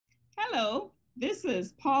Hello, this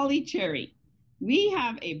is Polly Cherry. We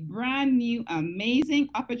have a brand new, amazing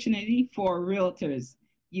opportunity for realtors.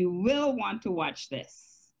 You will want to watch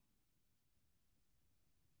this.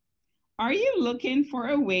 Are you looking for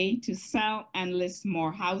a way to sell and list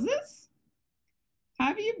more houses?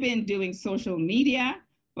 Have you been doing social media,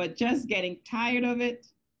 but just getting tired of it?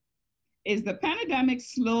 Is the pandemic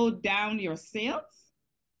slowed down your sales?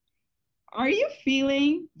 Are you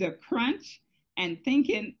feeling the crunch and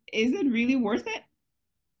thinking, is it really worth it?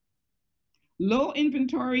 Low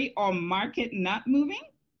inventory or market not moving?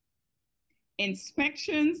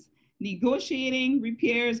 Inspections, negotiating,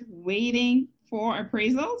 repairs, waiting for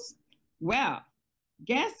appraisals? Well,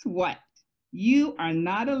 guess what? You are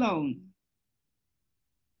not alone.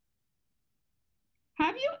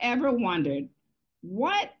 Have you ever wondered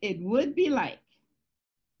what it would be like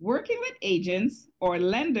working with agents or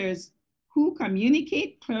lenders who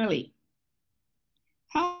communicate clearly?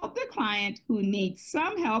 Help the client who needs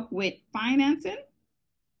some help with financing?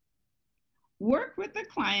 Work with the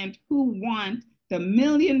client who wants the $1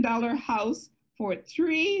 million house for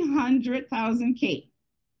 $300,000.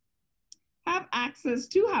 Have access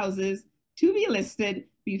to houses to be listed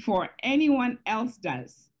before anyone else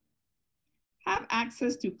does. Have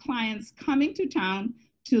access to clients coming to town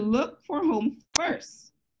to look for home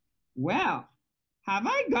first. Well, have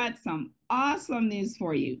I got some awesome news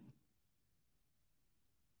for you.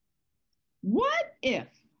 What if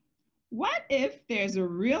there's a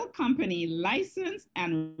real company licensed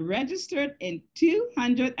and registered in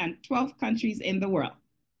 212 countries in the world?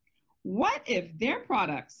 What if their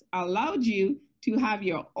products allowed you to have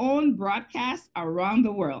your own broadcast around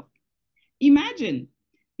the world? Imagine,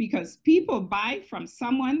 because people buy from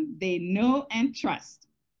someone they know and trust.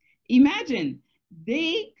 Imagine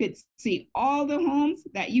they could see all the homes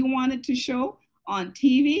that you wanted to show on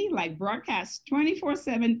TV, like broadcast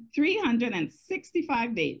 24/7,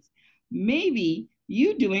 365 days. Maybe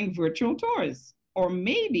you doing virtual tours, or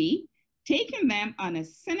maybe taking them on a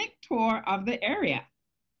scenic tour of the area.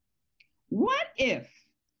 What if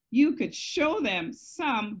you could show them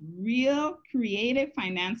some real creative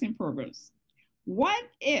financing programs? What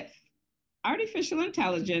if artificial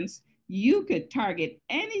intelligence, you could target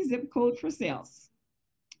any zip code for sales?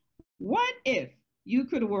 What if you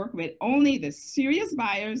could work with only the serious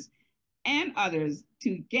buyers and others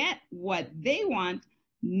to get what they want,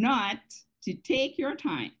 not to take your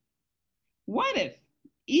time? What if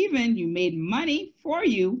even you made money for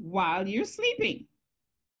you while you're sleeping?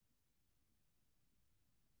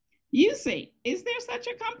 You say, is there such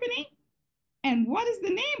a company? And what is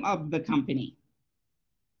the name of the company?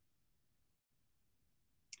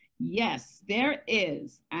 Yes, there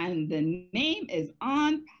is, and the name is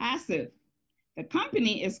ONPASSIVE. The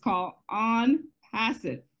company is called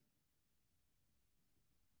ONPASSIVE.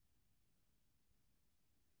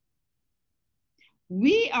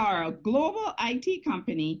 We are a global IT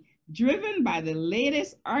company driven by the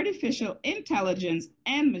latest artificial intelligence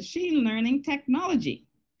and machine learning technology.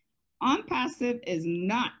 ONPASSIVE is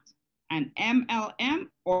not an MLM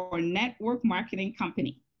or network marketing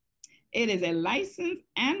company. It is a licensed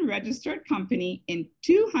and registered company in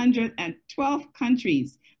 212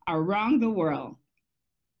 countries around the world.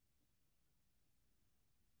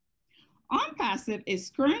 ONPASSIVE is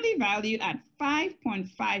currently valued at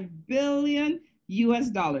 $5.5 billion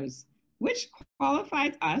US, which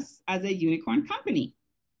qualifies us as a unicorn company.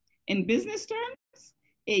 In business terms,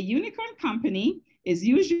 a unicorn company is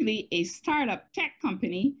usually a startup tech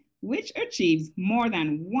company which achieves more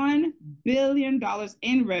than $1 billion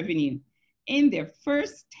in revenue in their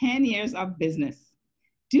first 10 years of business,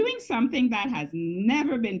 doing something that has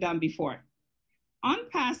never been done before.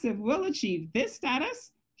 ONPASSIVE will achieve this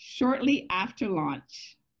status shortly after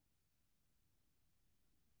launch.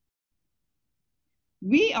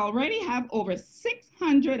 We already have over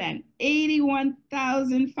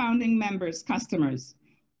 681,000 founding members, customers,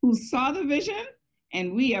 who saw the vision,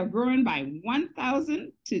 and we are growing by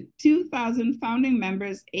 1,000 to 2,000 founding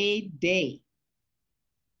members a day.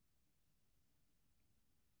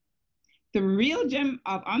 The real gem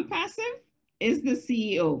of ONPASSIVE is the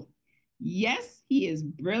CEO. Yes, he is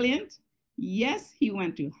brilliant. Yes, he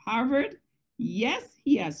went to Harvard. Yes,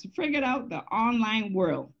 he has figured out the online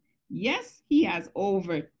world. Yes, he has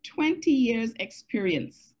over 20 years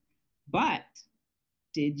experience. But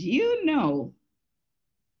did you know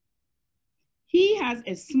he has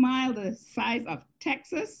a smile the size of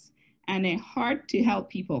Texas and a heart to help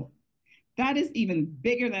people? That is even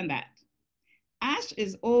bigger than that. Ash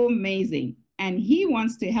is amazing, and he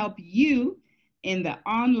wants to help you in the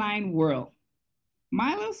online world.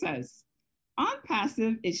 Milo says,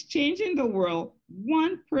 ONPASSIVE is changing the world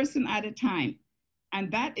one person at a time,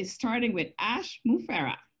 and that is starting with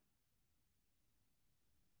MRASHMUFAREH.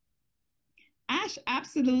 Ash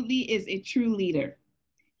absolutely is a true leader.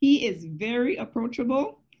 He is very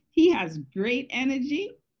approachable. He has great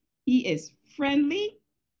energy. He is friendly.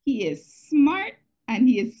 He is smart, and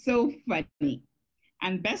he is so funny.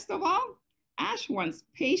 And best of all, Ash wants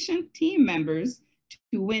patient team members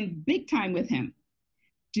to win big time with him.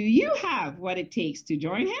 Do you have what it takes to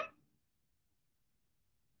join him?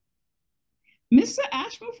 Mr.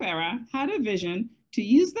 MRASHMUFAREH had a vision to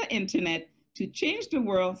use the internet to change the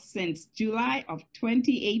world since July of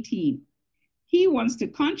 2018. He wants to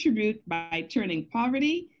contribute by turning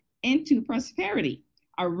poverty into prosperity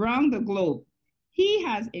around the globe. He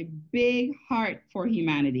has a big heart for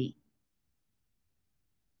humanity.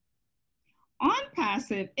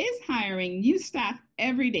 ONPASSIVE is hiring new staff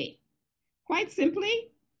every day. Quite simply,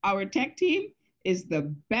 our tech team is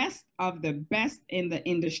the best of the best in the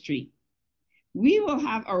industry. We will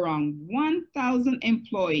have around 1,000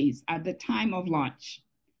 employees at the time of launch.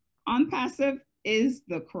 ONPASSIVE is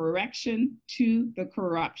the correction to the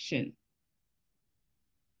corruption.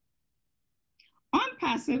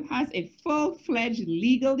 ONPASSIVE has a full-fledged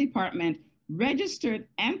legal department registered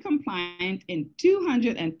and compliant in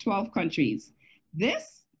 212 countries.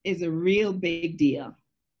 This is a real big deal.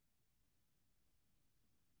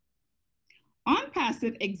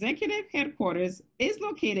 ONPASSIVE executive headquarters is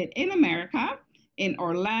located in America in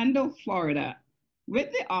Orlando, Florida,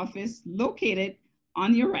 with the office located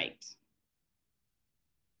on your right.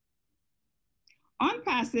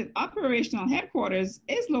 ONPASSIVE operational headquarters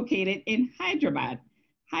is located in Hyderabad,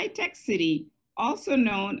 high-tech city, also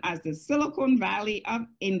known as the Silicon Valley of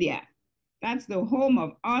India. That's the home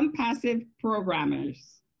of ONPASSIVE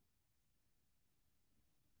programmers.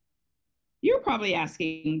 You're probably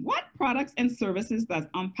asking, what products and services does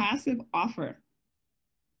ONPASSIVE offer?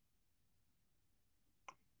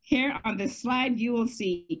 Here on this slide, you will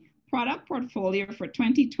see product portfolio for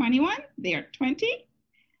 2021. There are 20.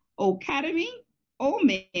 Academy,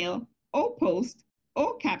 O-Mail, O-Post,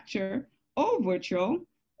 O-Capture, O-Virtual,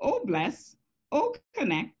 O-Bless,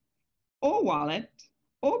 O-Connect, O-Wallet,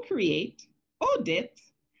 O-Create, O-Dit,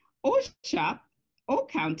 O-Shop,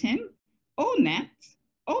 O-Counting, O-Net,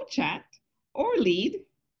 O-Chat, O-Lead,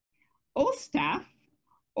 O-Staff,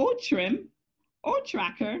 O-Trim,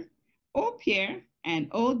 O-Tracker, O-Peer, and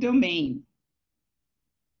O-Domain.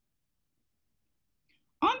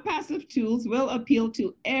 ONPASSIVE tools will appeal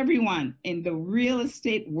to everyone in the real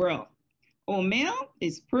estate world. O-Mail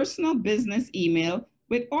is personal business email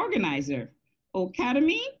with organizer.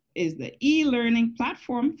 Academy is the e-learning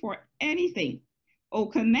platform for anything.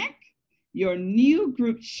 O-Connect, your new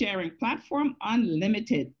group sharing platform,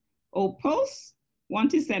 unlimited. O-Post,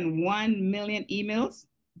 want to send 1 million emails?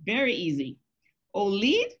 Very easy.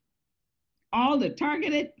 O-Lead, all the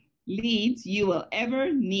targeted leads you will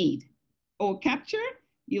ever need. O-Capture,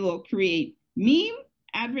 you will create meme,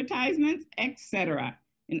 advertisements, etc.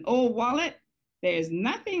 In O-Wallet, there's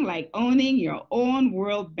nothing like owning your own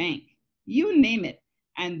world bank. You name it.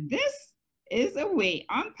 And this is a way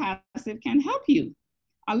ONPASSIVE can help you.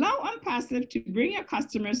 Allow ONPASSIVE to bring your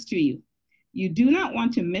customers to you. You do not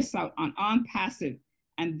want to miss out on ONPASSIVE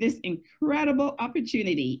and this incredible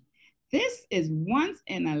opportunity. This is once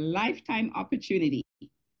in a lifetime opportunity.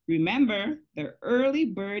 Remember, the early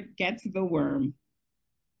bird gets the worm.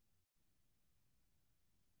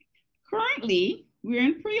 Currently, we're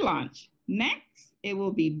in pre-launch. Next, it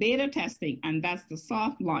will be beta testing, and that's the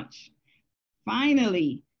soft launch.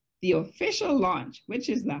 Finally, the official launch, which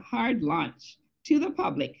is the hard launch to the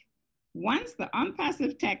public, once the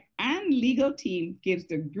ONPASSIVE tech and legal team gives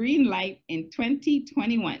the green light in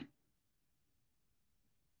 2021.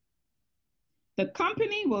 The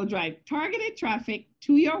company will drive targeted traffic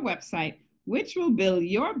to your website, which will build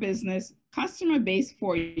your business customer base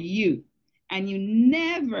for you. And you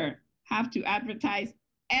never have to advertise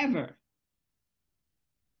ever.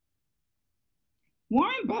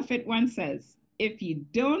 Warren Buffett once says, if you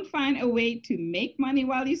don't find a way to make money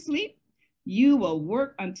while you sleep, you will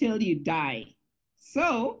work until you die.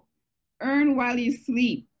 So earn while you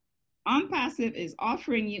sleep. ONPASSIVE is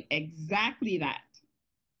offering you exactly that.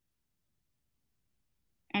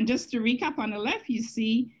 And just to recap, on the left, you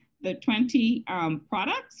see the 20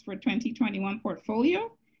 products for 2021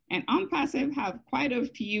 portfolio. And ONPASSIVE have quite a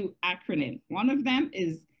few acronyms. One of them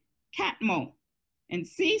is CATMO. And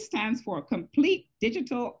C stands for Complete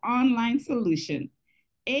Digital Online Solution.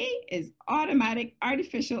 A is Automatic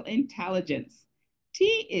Artificial Intelligence. T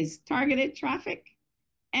is Targeted Traffic.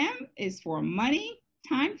 M is for Money,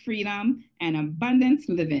 Time Freedom, and Abundance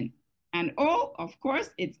Living. And oh, of course,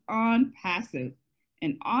 it's ONPASSIVE.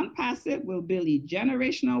 And ONPASSIVE will build you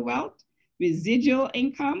generational wealth, residual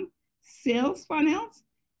income, sales funnels,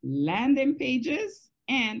 landing pages,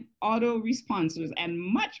 and auto responses, and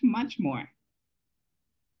much, much more.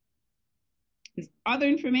 There's other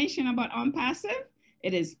information about ONPASSIVE.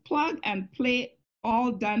 It is plug and play,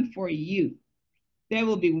 all done for you. There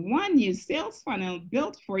will be one new sales funnel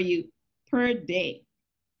built for you per day.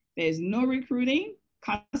 There's no recruiting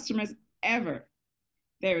customers ever.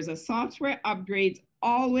 There is a software upgrades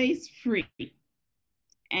always free.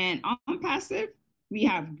 And ONPASSIVE, we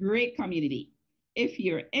have great community. If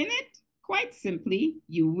you're in it, quite simply,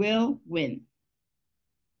 you will win.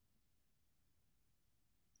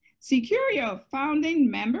 Secure your founding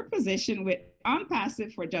member position with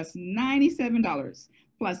ONPASSIVE for just $97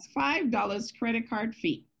 plus $5 credit card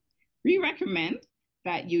fee. We recommend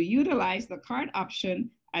that you utilize the card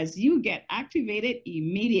option as you get activated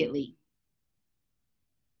immediately.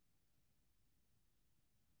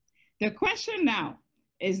 The question now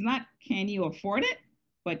is not can you afford it,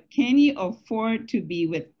 but can you afford to be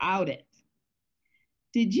without it?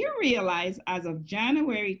 Did you realize as of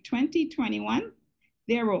January 2021,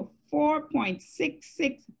 there were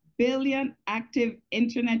 4.66 billion active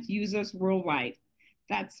internet users worldwide?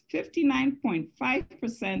 That's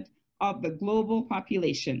 59.5% of the global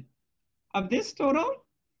population. Of this total,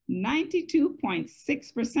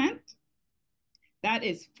 92.6%, that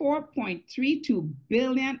is 4.32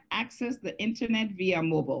 billion, access the internet via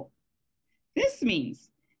mobile. This means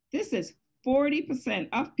this is 40%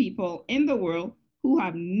 of people in the world who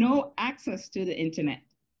have no access to the internet.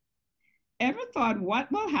 Ever thought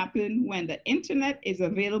what will happen when the internet is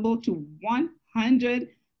available to 100%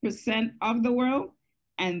 of the world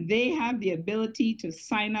and they have the ability to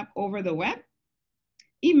sign up over the web?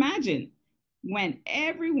 Imagine when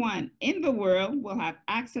everyone in the world will have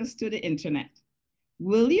access to the internet.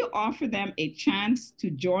 Will you offer them a chance to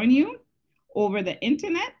join you over the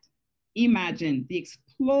internet? Imagine the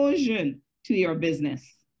explosion to your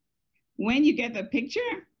business. When you get the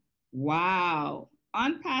picture, wow,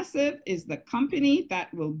 ONPASSIVE is the company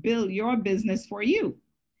that will build your business for you.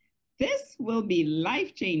 This will be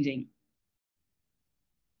life-changing.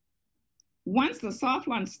 Once the soft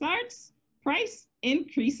launch starts, price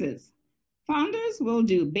increases. Founders will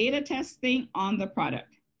do beta testing on the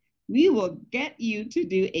product. We will get you to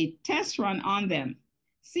do a test run on them.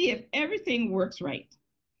 See if everything works right.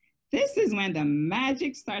 This is when the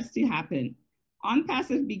magic starts to happen.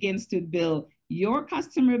 ONPASSIVE begins to build your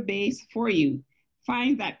customer base for you.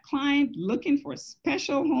 Find that client looking for a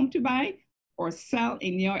special home to buy or sell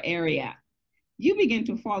in your area. You begin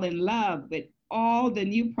to fall in love with all the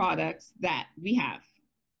new products that we have.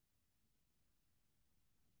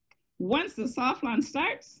 Once the soft launch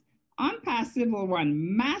starts, ONPASSIVE will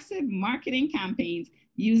run massive marketing campaigns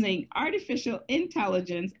using artificial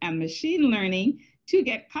intelligence and machine learning to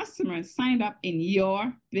get customers signed up in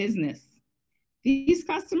your business. These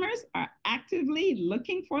customers are actively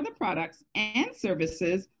looking for the products and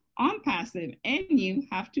services ONPASSIVE and you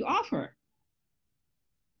have to offer.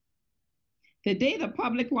 The day the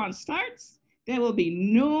public launch starts, there will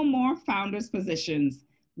be no more founders positions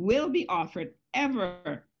will be offered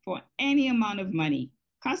ever for any amount of money.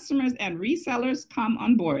 Customers and resellers come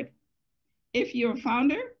on board. If you're a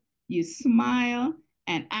founder, you smile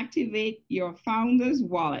and activate your founder's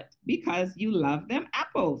wallet because you love them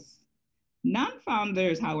apples.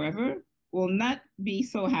 Non-founders, however, will not be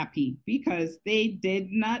so happy because they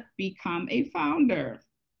did not become a founder.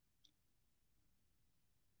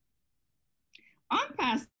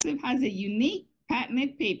 ONPASSIVE has a unique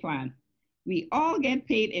patented pay plan. We all get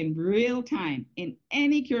paid in real time in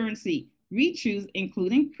any currency we choose,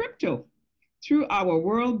 including crypto, through our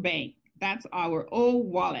World Bank. That's our old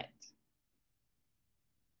wallet.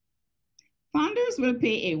 Founders will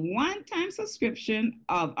pay a one-time subscription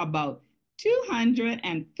of about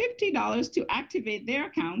 $250 to activate their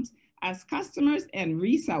accounts as customers and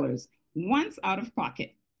resellers once out of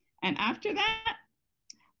pocket. And after that,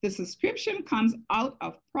 the subscription comes out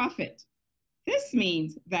of profit. This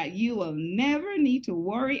means that you will never need to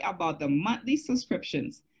worry about the monthly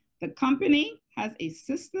subscriptions. The company has a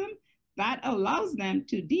system that allows them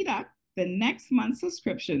to deduct the next month's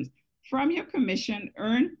subscriptions from your commission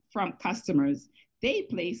earned from customers they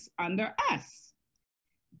place under us.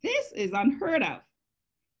 This is unheard of.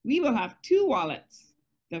 We will have two wallets,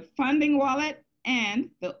 the funding wallet and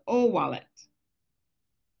the O wallet.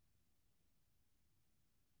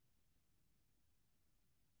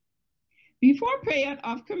 Before payout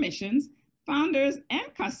of commissions, founders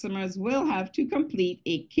and customers will have to complete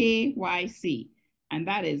a KYC, and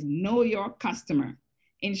that is Know Your Customer.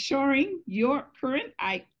 ensuring your current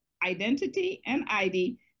identity and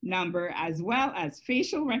ID number as well as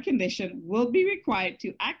facial recognition will be required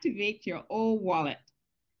to activate your old wallet.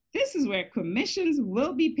 This is where commissions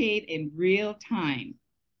will be paid in real time.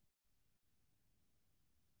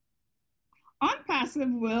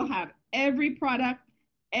 ONPASSIVE will have every product,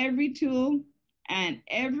 every tool, and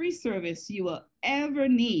every service you will ever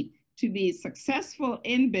need to be successful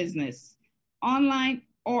in business, online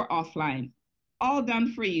or offline, all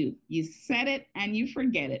done for you. You set it and you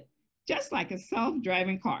forget it, just like a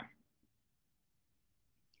self-driving car.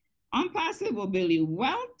 ONPASSIVE will build you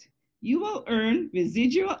wealth. You will earn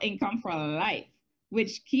residual income for life,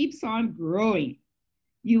 which keeps on growing.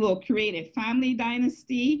 You will create a family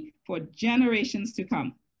dynasty for generations to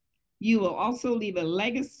come. You will also leave a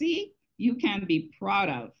legacy you can be proud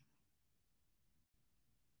of.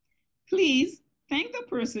 Please thank the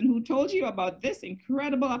person who told you about this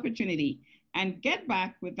incredible opportunity and get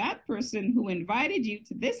back with that person who invited you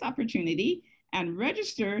to this opportunity and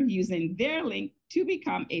register using their link to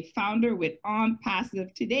become a founder with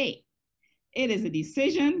ONPASSIVE today. It is a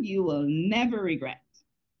decision you will never regret.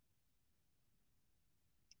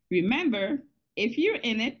 Remember, if you're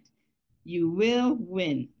in it, you will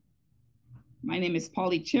win. My name is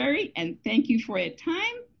Polly Cherry, and thank you for your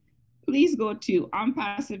time. Please go to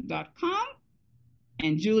onpassive.com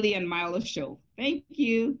and Julie and Milo Show. Thank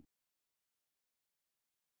you.